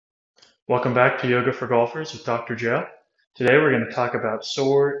Welcome back to Yoga for Golfers with Dr. Joe. Today we're going to talk about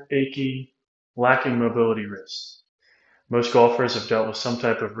sore, achy, lacking mobility wrists. Most golfers have dealt with some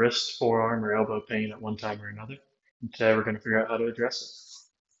type of wrist, forearm, or elbow pain at one time or another. And today we're going to figure out how to address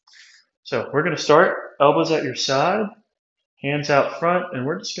it. So we're going to start elbows at your side, hands out front, and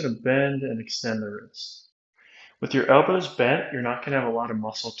we're just going to bend and extend the wrist. With your elbows bent, you're not going to have a lot of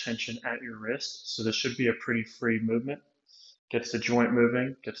muscle tension at your wrist, so this should be a pretty free movement. Gets the joint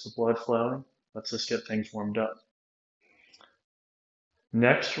moving, gets the blood flowing, lets us get things warmed up.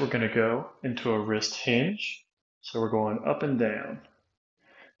 Next, we're going to go into a wrist hinge. So we're going up and down.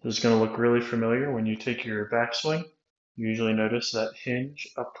 This is going to look really familiar when you take your backswing. You usually notice that hinge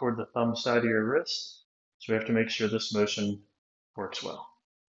up toward the thumb side of your wrist. So we have to make sure this motion works well.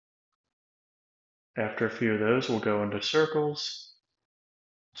 After a few of those, we'll go into circles.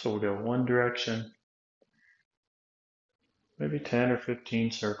 So we'll go one direction, maybe 10 or 15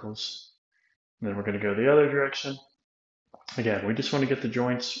 circles. And then we're going to go the other direction. Again, we just want to get the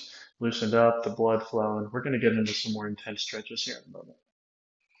joints loosened up, the blood flowing. We're going to get into some more intense stretches here in a moment.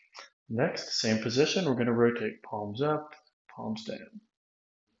 Next, same position, we're going to rotate palms up, palms down.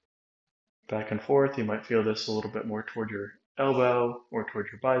 Back and forth, you might feel this a little bit more toward your elbow or toward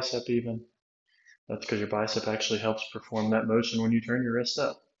your bicep even. That's because your bicep actually helps perform that motion when you turn your wrist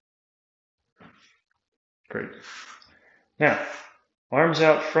up. Great. Now, arms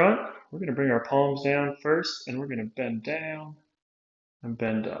out front, we're going to bring our palms down first and we're going to bend down and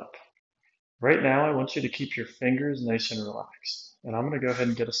bend up. Right now, I want you to keep your fingers nice and relaxed. And I'm going to go ahead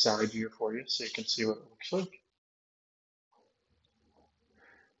and get a side view for you so you can see what it looks like.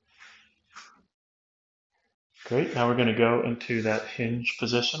 Great, now we're going to go into that hinge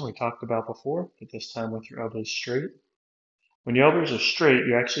position we talked about before, but this time with your elbows straight. When your elbows are straight,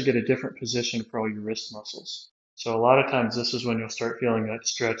 you actually get a different position for all your wrist muscles. So a lot of times this is when you'll start feeling that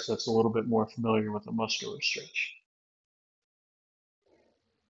stretch that's a little bit more familiar with a muscular stretch.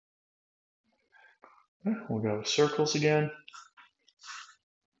 Okay, we'll go circles again.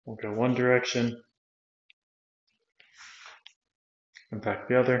 We'll go one direction and back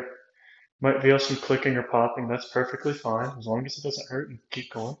the other. Might feel some clicking or popping, that's perfectly fine. As long as it doesn't hurt, you can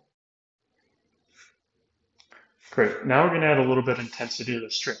keep going. Great, now we're going to add a little bit of intensity to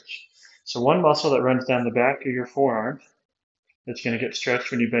the stretch. So one muscle that runs down the back of your forearm, it's going to get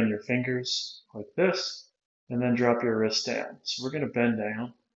stretched when you bend your fingers like this, and then drop your wrist down. So we're going to bend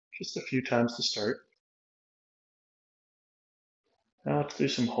down just a few times to start. Now let's do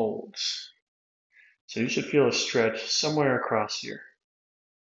some holds. So you should feel a stretch somewhere across here.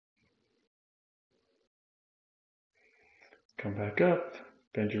 Come back up,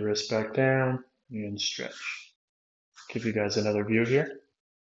 bend your wrist back down, and stretch. Give you guys another view here.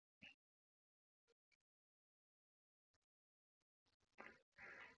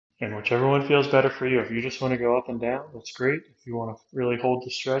 And whichever one feels better for you. If you just want to go up and down, that's great. If you want to really hold the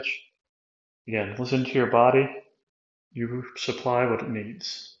stretch, again, listen to your body. You supply what it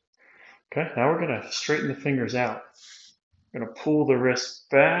needs. Okay, now we're going to straighten the fingers out. We're going to pull the wrist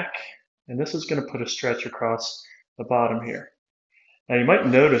back, and this is going to put a stretch across the bottom here. Now you might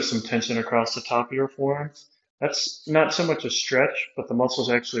notice some tension across the top of your forearm. That's not so much a stretch, but the muscle's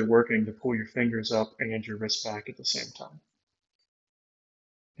actually working to pull your fingers up and your wrist back at the same time.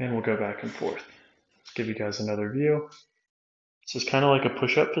 And we'll go back and forth. Let's give you guys another view. This is kind of like a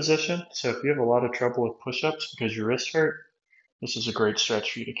push-up position. So if you have a lot of trouble with push-ups because your wrists hurt, this is a great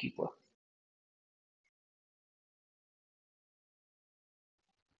stretch for you to keep with.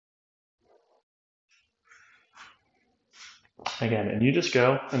 Again, and you just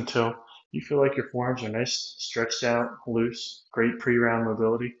go until you feel like your forearms are nice, stretched out, loose, great pre-round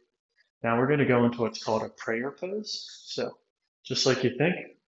mobility. Now we're going to go into what's called a prayer pose. So just like you think,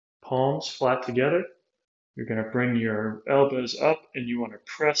 palms flat together. You're going to bring your elbows up and you want to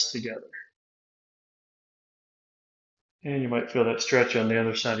press together. And you might feel that stretch on the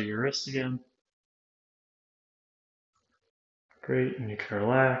other side of your wrist again. Great, and you can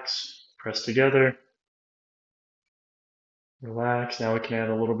relax, press together. Relax. Now we can add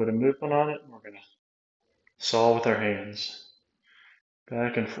a little bit of movement on it. We're going to saw with our hands.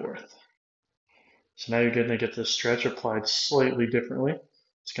 Back and forth. So now you're going to get this stretch applied slightly differently.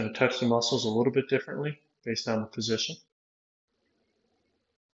 It's going to touch the muscles a little bit differently based on the position.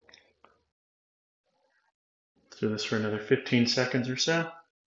 Let's do this for another 15 seconds or so.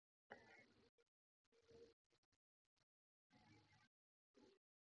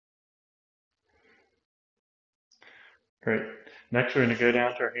 Great. Next, we're going to go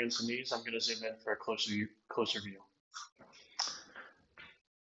down to our hands and knees. I'm going to zoom in for a closer view.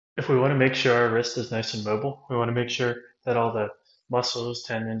 If we want to make sure our wrist is nice and mobile, we want to make sure that all the muscles,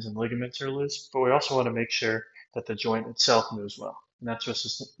 tendons, and ligaments are loose, but we also want to make sure that the joint itself moves well. And that's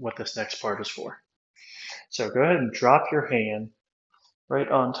just what this next part is for. So go ahead and drop your hand right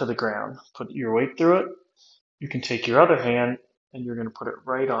onto the ground. Put your weight through it. You can take your other hand and you're going to put it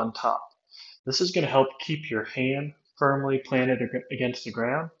right on top. This is going to help keep your hand firmly planted against the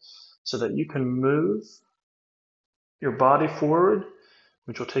ground so that you can move your body forward,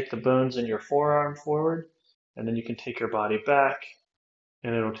 which will take the bones in your forearm forward, and then you can take your body back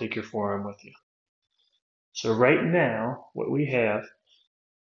and it'll take your forearm with you. So right now, what we have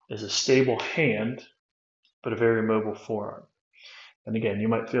is a stable hand, but a very mobile forearm. And again, you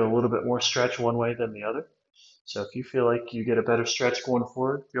might feel a little bit more stretch one way than the other. So if you feel like you get a better stretch going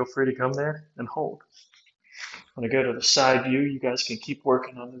forward, feel free to come there and hold. When I go to the side view, you guys can keep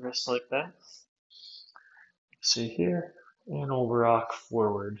working on the wrist like that. See here, and we'll rock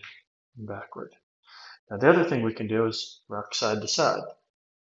forward and backward. Now the other thing we can do is rock side to side.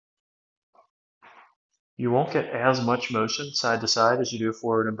 You won't get as much motion side to side as you do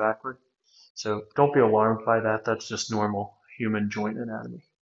forward and backward. So don't be alarmed by that. That's just normal human joint anatomy.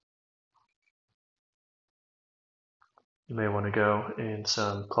 You may want to go in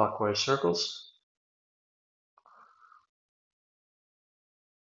some clockwise circles.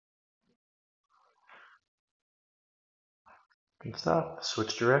 You can stop,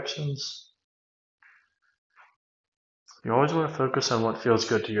 switch directions. You always want to focus on what feels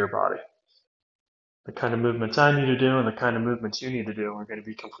good to your body. The kind of movements I need to do and the kind of movements you need to do are going to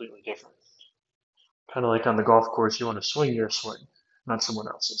be completely different. Kind of like on the golf course, you want to swing your swing, not someone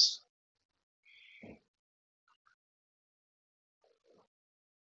else's.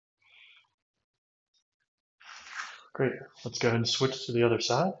 Great. Let's go ahead and switch to the other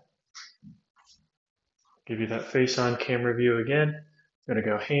side. Give you that face-on camera view again. I'm going to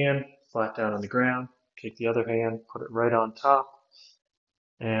go hand, flat down on the ground. Take the other hand, put it right on top.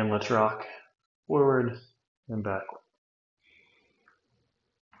 And let's rock forward and backward.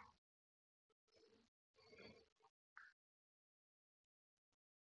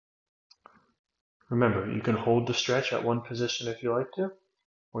 Remember, you can hold the stretch at one position if you like to,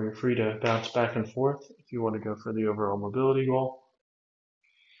 or you're free to bounce back and forth if you want to go for the overall mobility goal.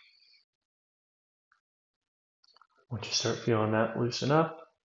 Once you start feeling that loosen up,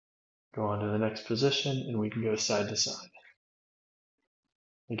 go on to the next position and we can go side to side.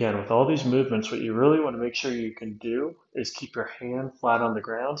 Again, with all these movements, what you really want to make sure you can do is keep your hand flat on the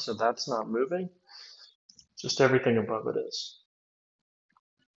ground so that's not moving. Just everything above it is.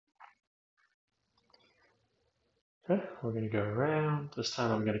 Okay, we're going to go around. This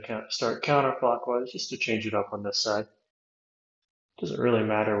time I'm going to start counterclockwise just to change it up on this side. It doesn't really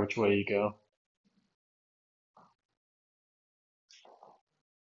matter which way you go.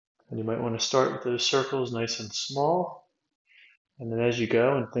 And you might want to start with those circles nice and small. And then as you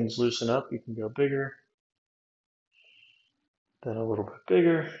go and things loosen up, you can go bigger, then a little bit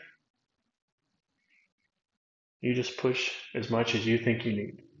bigger. You just push as much as you think you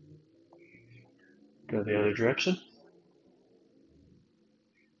need. Go the other direction.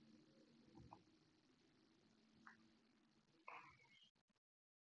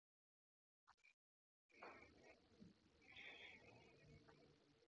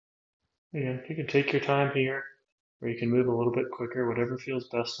 Again, you can take your time here, or you can move a little bit quicker, whatever feels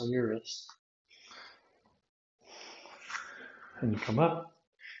best on your wrist. And you come up,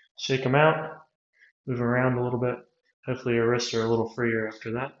 shake them out, move around a little bit. Hopefully your wrists are a little freer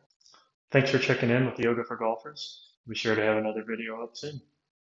after that. Thanks for checking in with Yoga for Golfers. Be sure to have another video up soon.